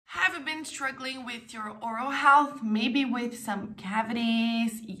Have you been struggling with your oral health, maybe with some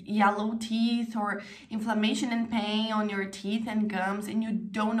cavities, yellow teeth, or inflammation and pain on your teeth and gums, and you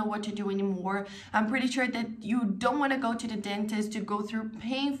don't know what to do anymore? I'm pretty sure that you don't want to go to the dentist to go through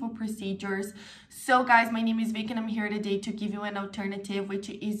painful procedures. So guys, my name is Vic and I'm here today to give you an alternative, which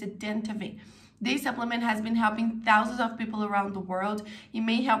is a Dentavim. This supplement has been helping thousands of people around the world. It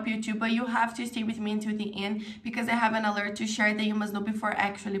may help you too, but you have to stay with me until the end because I have an alert to share that you must know before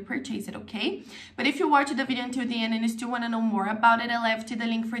actually purchase it, okay? But if you watch the video until the end and you still want to know more about it, I left the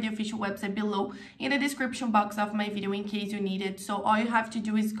link for the official website below in the description box of my video in case you need it. So all you have to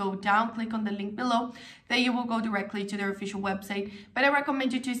do is go down, click on the link below, then you will go directly to their official website. But I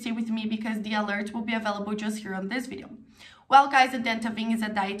recommend you to stay with me because the alert will be available just here on this video. Well guys, the Dentavim is a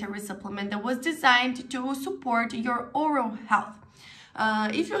dietary supplement that was designed to support your oral health.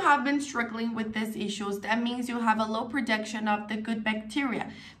 If you have been struggling with these issues, that means you have a low production of the good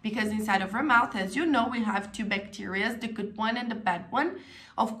bacteria, because inside of our mouth, as you know, we have two bacteria, the good one and the bad one.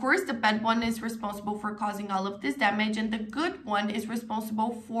 Of course, the bad one is responsible for causing all of this damage, and the good one is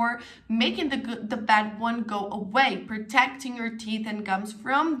responsible for making the bad one go away, protecting your teeth and gums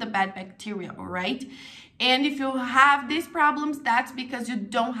from the bad bacteria, all right? And if you have these problems, that's because you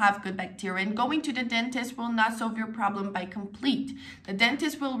don't have good bacteria. And going to the dentist will not solve your problem by complete. The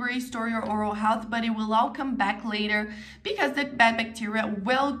dentist will restore your oral health, but it will all come back later because the bad bacteria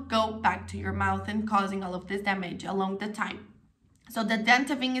will go back to your mouth and causing all of this damage along the time. So the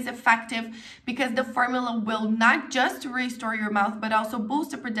Dentavim is effective because the formula will not just restore your mouth, but also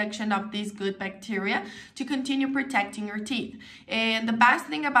boost the production of these good bacteria to continue protecting your teeth. And the best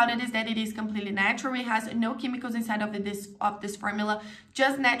thing about it is that it is completely natural. It has no chemicals inside of this formula,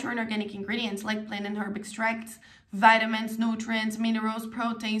 just natural and organic ingredients like plant and herb extracts, vitamins, nutrients, minerals,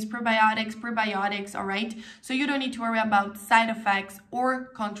 proteins, prebiotics, all right? So you don't need to worry about side effects or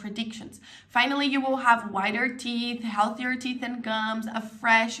contradictions. Finally, you will have whiter teeth, healthier teeth and gums, a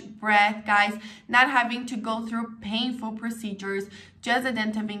fresh breath, guys, not having to go through painful procedures. Just a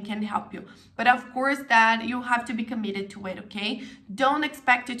Dentavim can help you. But of course that you have to be committed to it, okay? Don't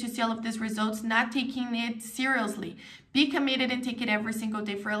expect to see all of these results not taking it seriously. Be committed and take it every single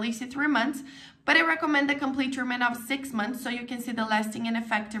day for at least 3 months. But I recommend the complete treatment of 6 months so you can see the lasting and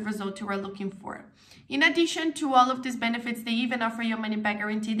effective result you are looking for. In addition to all of these benefits, they even offer you a money-back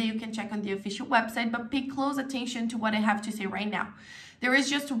guarantee that you can check on the official website, but pay close attention to what I have to say right now. There is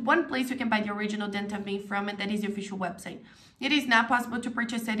just one place you can buy the original Dentavim from, and that is the official website. It is not possible to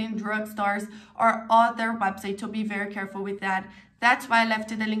purchase it in drugstores or other websites, so be very careful with that. That's why I left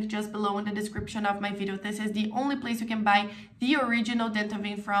the link just below in the description of my video. This is the only place you can buy the original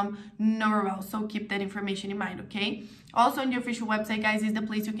Dentavim from, nowhere else. So keep that information in mind, okay? Also on the official website, guys, is the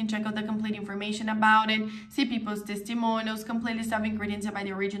place you can check out the complete information about it, see people's testimonials, complete list of ingredients about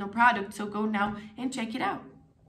the original product. So go now and check it out.